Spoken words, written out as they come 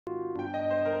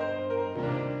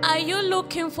you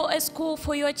looking for a school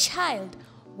for your child?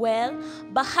 Well,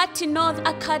 Bahati North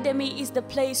Academy is the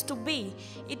place to be.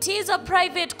 It is a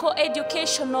private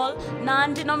co-educational,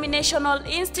 non-denominational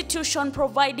institution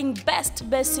providing best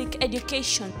basic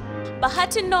education.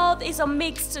 Bahati North is a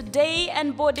mixed day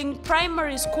and boarding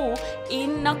primary school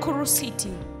in Nakuru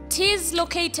City. It is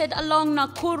located along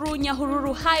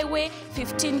Nakuru-Nyahururu Highway,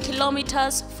 15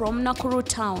 kilometers from Nakuru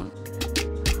town.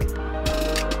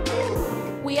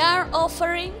 We are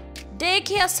offering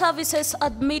daycare services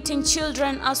admitting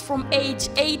children as from age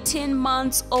 18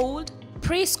 months old,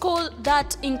 preschool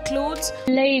that includes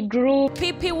play group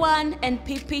PP1 and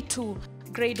PP2,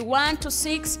 grade 1 to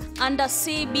 6 under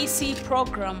CBC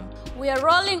program. We are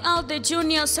rolling out the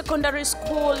junior secondary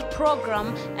school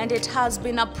program and it has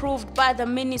been approved by the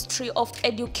Ministry of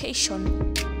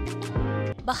Education.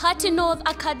 Bahati North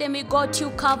Academy got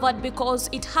you covered because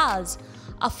it has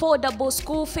affordable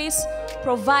school fees,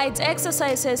 provides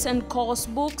exercises and course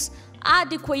books,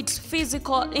 adequate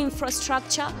physical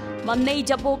infrastructure,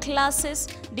 manageable classes,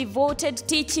 devoted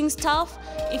teaching staff,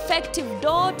 effective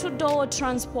door-to-door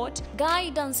transport,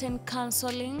 guidance and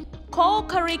counseling,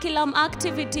 co-curriculum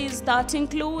activities that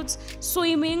includes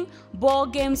swimming, ball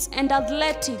games and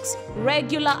athletics,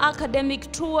 regular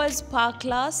academic tours per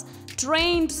class,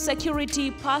 trained security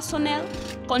personnel,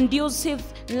 conducive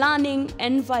learning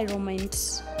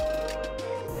environments.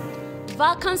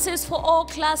 Vacancies for all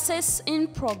classes in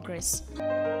progress.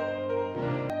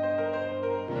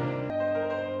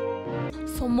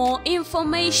 For more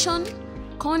information,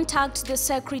 contact the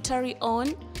secretary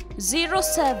on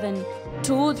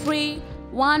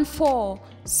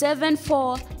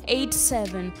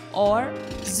 0723147487 or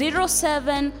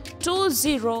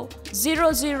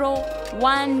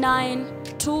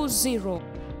 0720001920.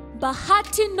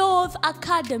 Bahati North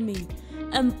Academy,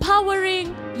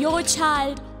 empowering your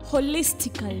child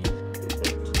holistically.